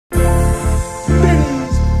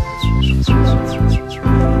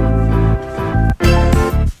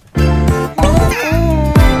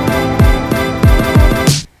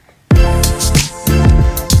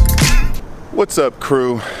What's up,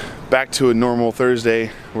 crew? Back to a normal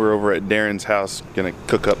Thursday. We're over at Darren's house gonna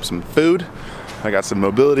cook up some food. I got some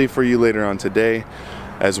mobility for you later on today,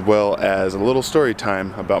 as well as a little story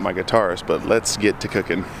time about my guitars, but let's get to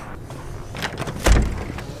cooking.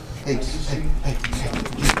 Hey.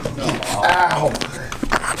 Ow!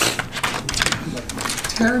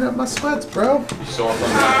 Tearing up my sweats, bro. You saw it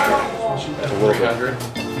from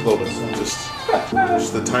a little bit.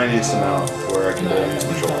 Just the tiniest amount where I can use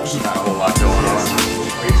my shoulders. not a whole lot going on.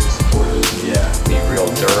 Crazy supportive. Yeah, be real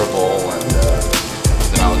durable, and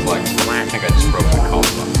then I was like, I think I just broke my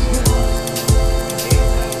collarbone.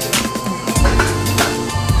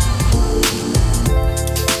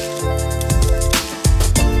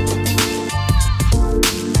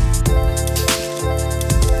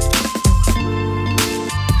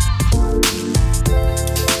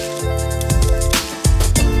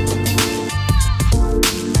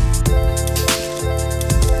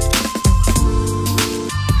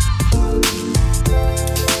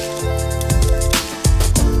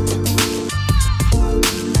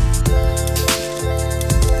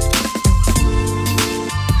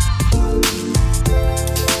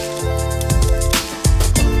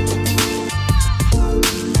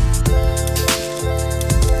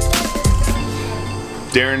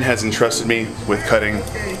 Darren has entrusted me with cutting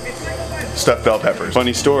stuffed bell peppers.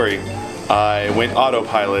 Funny story, I went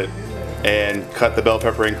autopilot and cut the bell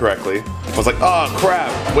pepper incorrectly. I was like, oh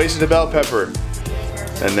crap, wasted a bell pepper.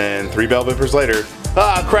 And then 3 bell peppers later,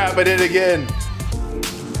 ah crap, I did it again.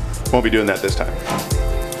 Won't be doing that this time.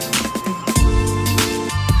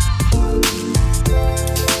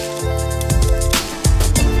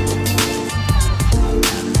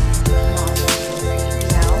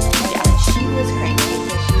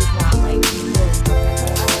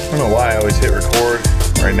 I don't know why I always hit record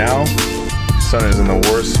right now. The sun is in the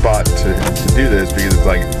worst spot to do this because it's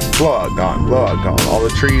like blowout gone, all the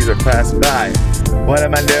trees are passing by. What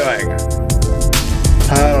am I doing?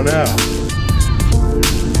 I don't know.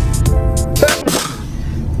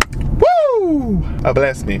 Woo! Oh,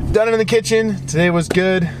 bless me. Done it in the kitchen. Today was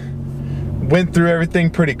good. Went through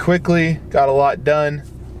everything pretty quickly. Got a lot done.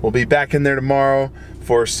 We'll be back in there tomorrow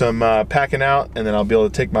for some packing out, and then I'll be able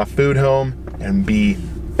to take my food home and be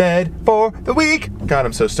fed for the week. God,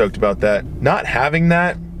 I'm so stoked about that. Not having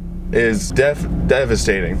that is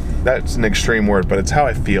devastating. That's an extreme word, but it's how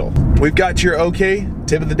I feel. We've got your okay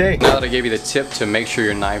tip of the day. Now that I gave you the tip to make sure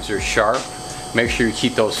your knives are sharp, make sure you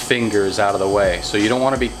keep those fingers out of the way. So you don't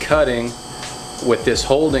want to be cutting with this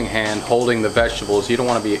holding hand, holding the vegetables. You don't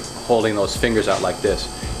want to be holding those fingers out like this.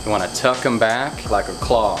 You want to tuck them back like a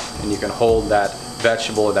claw, and you can hold that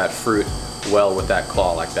vegetable or that fruit well with that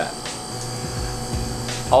claw like that.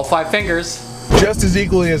 All 5 fingers. Just as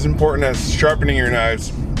equally as important as sharpening your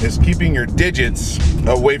knives is keeping your digits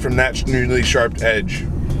away from that newly sharpened edge.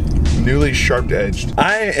 Newly sharpened edge.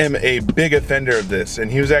 I am a big offender of this, and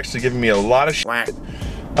he was actually giving me a lot of shit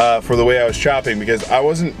for the way I was chopping, because I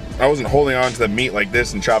wasn't holding on to the meat like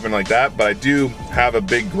this and chopping like that, but I do have a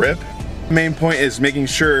big grip. The main point is making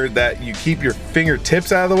sure that you keep your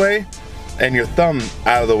fingertips out of the way and your thumb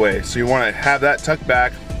out of the way. So you want to have that tucked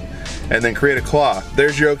back and then create a claw.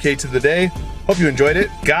 There's your okay to the day. Hope you enjoyed it.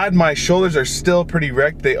 God, my shoulders are still pretty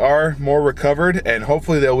wrecked. They are more recovered, and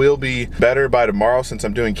hopefully they will be better by tomorrow, since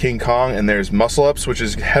I'm doing King Kong and there's muscle ups, which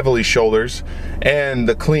is heavily shoulders, and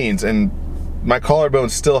the cleans, and my collarbone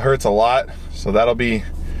still hurts a lot, so that'll be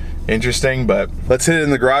interesting. But let's hit it in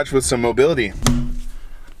the garage with some mobility.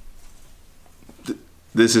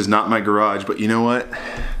 This is not my garage, but you know what?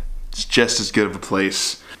 It's just as good of a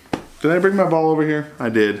place. Did I bring my ball over here? I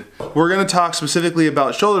did. We're gonna talk specifically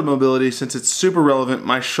about shoulder mobility since it's super relevant.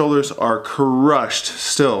 My shoulders are crushed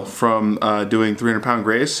still from doing 300-pound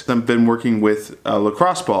grace. I've been working with a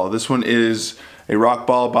lacrosse ball. This one is a rock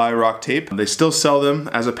ball by Rock Tape. They still sell them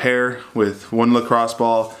as a pair with 1 lacrosse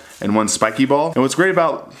ball and 1 spiky ball. And what's great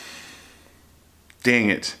about, dang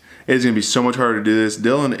it, it is gonna be so much harder to do this.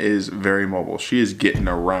 Dylan is very mobile. She is getting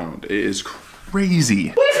around. It is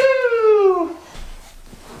crazy.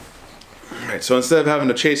 Alright, so instead of having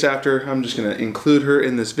to chase after her, I'm just gonna include her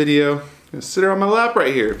in this video. I'm gonna sit her on my lap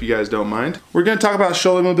right here if you guys don't mind. We're gonna talk about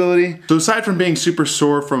shoulder mobility. So aside from being super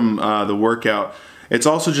sore from the workout, it's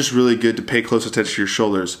also just really good to pay close attention to your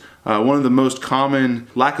shoulders. One of the most common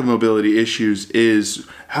lack of mobility issues is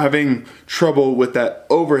having trouble with that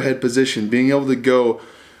overhead position, being able to go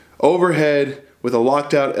overhead with a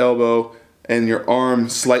locked out elbow and your arm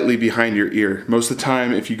slightly behind your ear. Most of the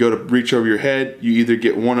time, if you go to reach over your head, you either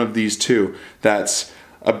get one of these two. That's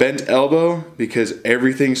a bent elbow because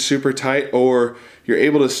everything's super tight, or you're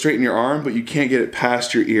able to straighten your arm, but you can't get it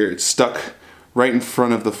past your ear. It's stuck right in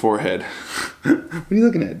front of the forehead. What are you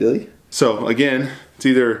looking at, Billy? So again, it's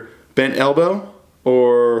either bent elbow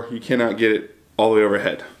or you cannot get it all the way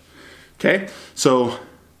overhead. Okay, so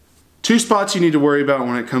 2 spots you need to worry about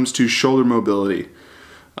when it comes to shoulder mobility.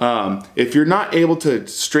 If you're not able to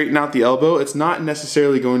straighten out the elbow, it's not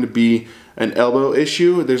necessarily going to be an elbow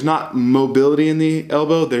issue. There's not mobility in the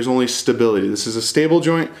elbow, there's only stability. This is a stable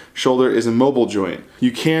joint, shoulder is a mobile joint.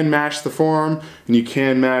 You can mash the forearm and you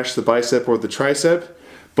can mash the bicep or the tricep,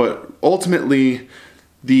 but ultimately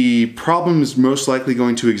the problem is most likely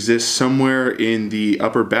going to exist somewhere in the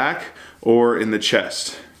upper back or in the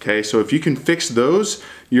chest. Okay, so if you can fix those,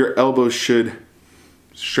 your elbow should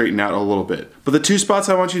straighten out a little bit. But the 2 spots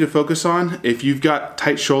I want you to focus on, if you've got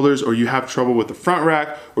tight shoulders or you have trouble with the front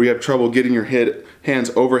rack or you have trouble getting your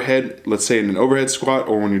hands overhead, let's say in an overhead squat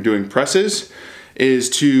or when you're doing presses, is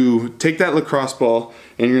to take that lacrosse ball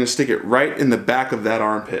and you're gonna stick it right in the back of that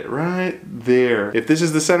armpit, right there. If this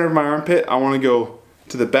is the center of my armpit, I wanna go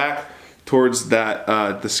to the back towards that,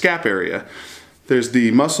 the scap area. There's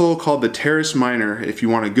the muscle called the teres minor. If you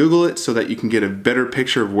wanna Google it so that you can get a better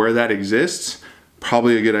picture of where that exists,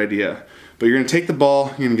 probably a good idea. But you're gonna take the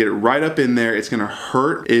ball, you're gonna get it right up in there. It's gonna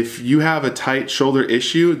hurt. If you have a tight shoulder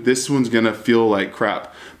issue, this one's gonna feel like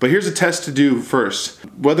crap. But here's a test to do first.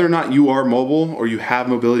 Whether or not you are mobile or you have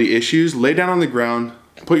mobility issues, lay down on the ground,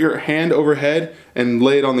 put your hand overhead and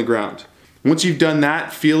lay it on the ground. Once you've done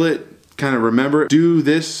that, feel it, kind of remember it. Do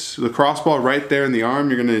this, the cross ball right there in the arm.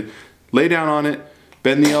 You're gonna lay down on it,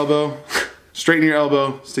 bend the elbow, straighten your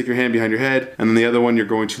elbow, stick your hand behind your head, and then the other one you're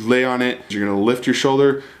going to lay on it. You're gonna lift your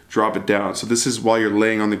shoulder, drop it down. So this is while you're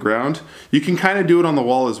laying on the ground. You can kind of do it on the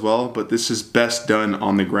wall as well, but this is best done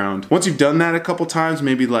on the ground. Once you've done that a couple times,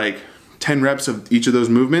 maybe like 10 reps of each of those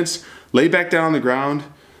movements, lay back down on the ground,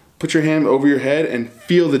 put your hand over your head and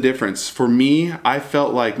feel the difference. For me, I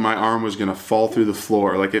felt like my arm was gonna fall through the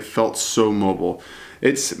floor. Like it felt so mobile.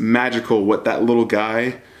 It's magical what that little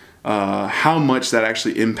guy, how much that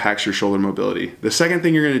actually impacts your shoulder mobility. The second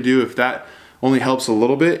thing you're gonna do, if that only helps a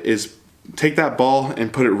little bit, is take that ball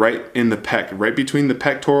and put it right in the pec, right between the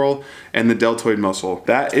pectoral and the deltoid muscle.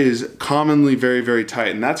 That is commonly very, very tight,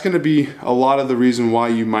 and that's gonna be a lot of the reason why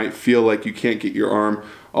you might feel like you can't get your arm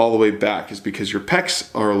all the way back, is because your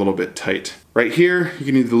pecs are a little bit tight. Right here, you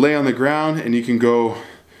can either lay on the ground and you can go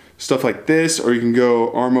stuff like this, or you can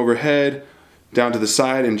go arm overhead, down to the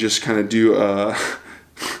side and just kind of do a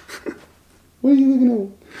what are you looking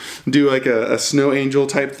at? Do like a snow angel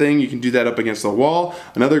type thing. You can do that up against the wall.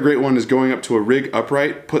 Another great one is going up to a rig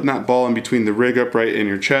upright, putting that ball in between the rig upright and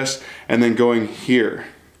your chest, and then going here.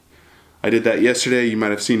 I did that yesterday, you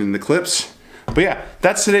might have seen in the clips. But yeah,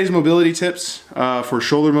 that's today's mobility tips for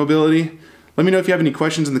shoulder mobility. Let me know if you have any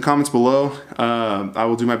questions in the comments below. I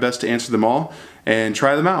will do my best to answer them all and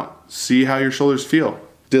try them out. See how your shoulders feel.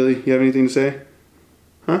 Dilly, you have anything to say?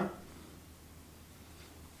 Huh?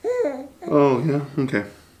 Oh, yeah, okay.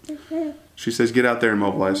 She says get out there and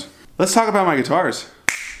mobilize. Let's talk about my guitars.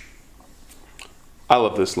 I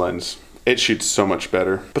love this lens. It shoots so much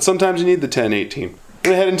better. But sometimes you need the 10-18. I'm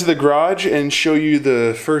gonna head into the garage and show you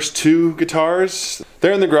the first 2 guitars.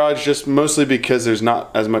 They're in the garage just mostly because there's not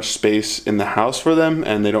as much space in the house for them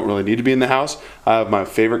and they don't really need to be in the house. I have my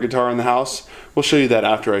favorite guitar in the house. We'll show you that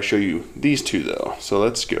after I show you these 2 though. So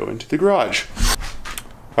let's go into the garage.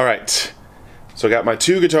 All right, so I got my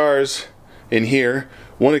 2 guitars in here,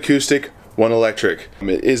 one acoustic, one electric.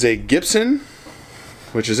 It is a Gibson,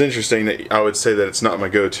 which is interesting that I would say that it's not my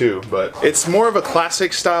go-to, but it's more of a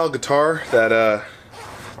classic style guitar, that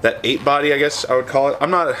 8-body, I guess I would call it.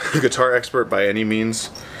 I'm not a guitar expert by any means.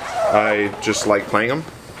 I just like playing them,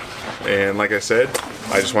 and like I said,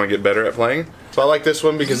 I just want to get better at playing. So I like this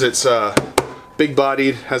one because it's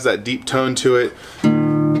big-bodied, has that deep tone to it.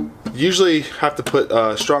 Usually have to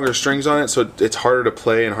put stronger strings on it, so it's harder to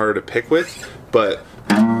play and harder to pick with, but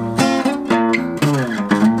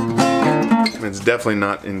it's definitely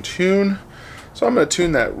not in tune. So I'm going to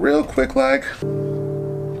tune that real quick like.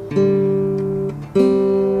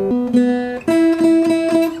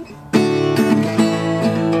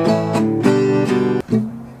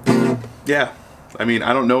 Yeah, I mean,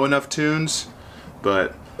 I don't know enough tunes,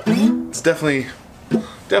 but it's definitely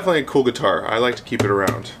a cool guitar. I like to keep it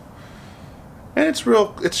around. And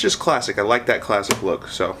it's just classic. I like that classic look.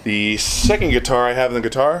 So the second guitar I have in the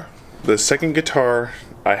guitar, second guitar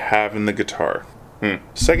I have in the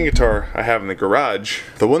garage,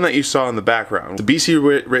 the one that you saw in the background, the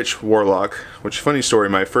BC Rich Warlock, which, funny story,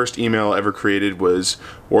 my first email ever created was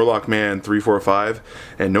WarlockMan345,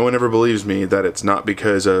 and no one ever believes me that it's not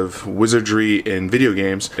because of wizardry in video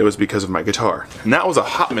games, it was because of my guitar. And that was a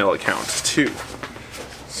Hotmail account too.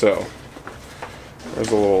 So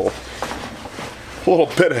There's a little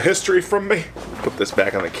bit of history from me. Put this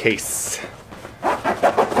back on the case.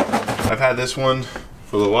 I've had this one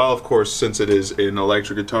for a little while. Of course, since it is an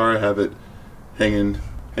electric guitar, I have it hanging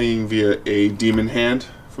via a demon hand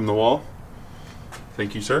from the wall.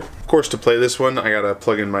 Thank you, sir. Of course, to play this one, I gotta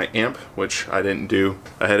plug in my amp, which I didn't do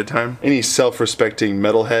ahead of time. Any self-respecting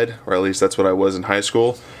metalhead, or at least that's what I was in high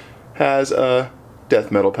school, has a death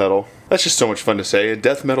metal pedal. That's just so much fun to say. A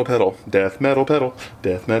death metal pedal. Death metal pedal.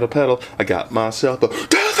 Death metal pedal. I got myself a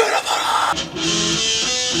death metal pedal!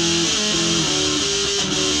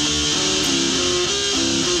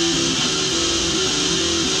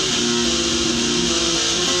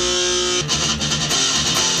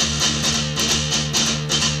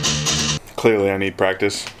 Clearly I need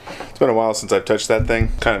practice. It's been a while since I've touched that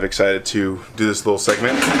thing. Kind of excited to do this little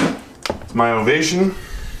segment. It's my Ovation.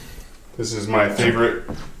 This is my favorite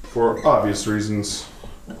for obvious reasons.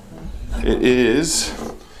 It's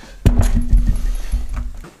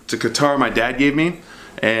a guitar my dad gave me,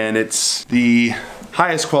 and it's the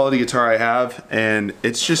highest quality guitar I have, and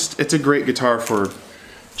it's a great guitar for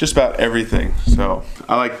just about everything. So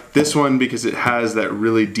I like this one because it has that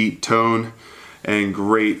really deep tone and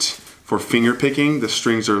great for finger picking. The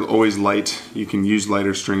strings are always light. You can use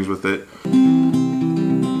lighter strings with it.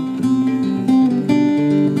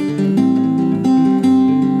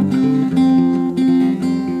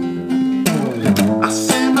 I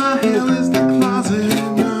say my hell is the closet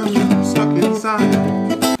and I'm stuck inside.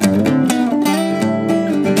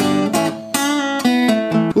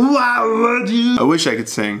 Why would you? I wish I could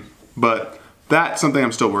sing, but that's something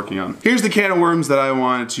I'm still working on. Here's the can of worms that I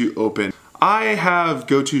wanted to open. I have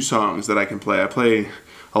go-to songs that I can play. I play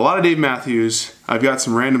a lot of Dave Matthews. I've got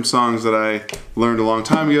some random songs that I learned a long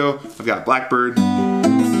time ago. I've got Blackbird.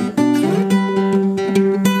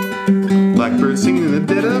 Blackbird singing in the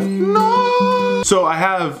dead of night. So I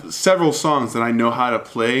have several songs that I know how to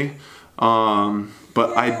play,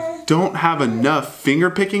 but I don't have enough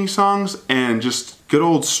finger-picking songs and just good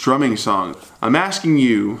old strumming songs. I'm asking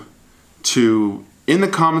you to, in the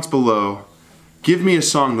comments below, give me a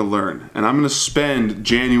song to learn, and I'm gonna spend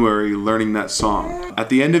January learning that song. At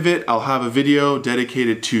the end of it, I'll have a video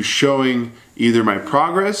dedicated to showing either my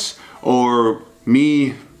progress or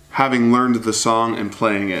me having learned the song and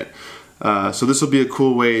playing it. So this will be a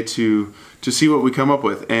cool way to see what we come up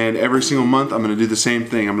with. And every single month, I'm gonna do the same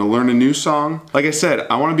thing. I'm gonna learn a new song. Like I said,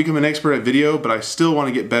 I wanna become an expert at video, but I still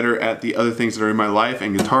wanna get better at the other things that are in my life,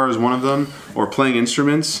 and guitar is one of them, or playing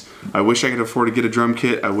instruments. I wish I could afford to get a drum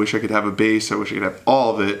kit. I wish I could have a bass. I wish I could have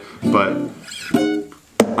all of it, but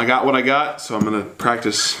I got what I got, so I'm gonna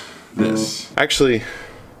practice this. Actually,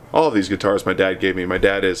 all of these guitars my dad gave me. My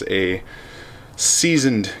dad is a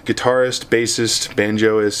seasoned guitarist, bassist,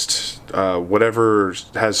 banjoist, whatever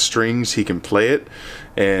has strings, he can play it,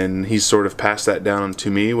 and he's sort of passed that down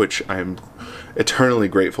to me, which I'm eternally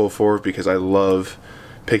grateful for because I love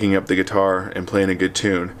picking up the guitar and playing a good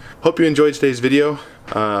tune. Hope you enjoyed today's video.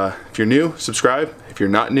 If you're new, subscribe. If you're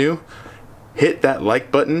not new, hit that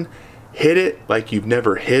like button. Hit it like you've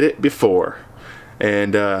never hit it before.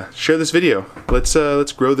 And share this video. Let's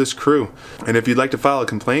grow this crew. And if you'd like to file a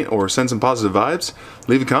complaint or send some positive vibes,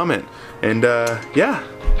 leave a comment. And yeah,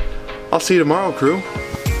 I'll see you tomorrow, crew.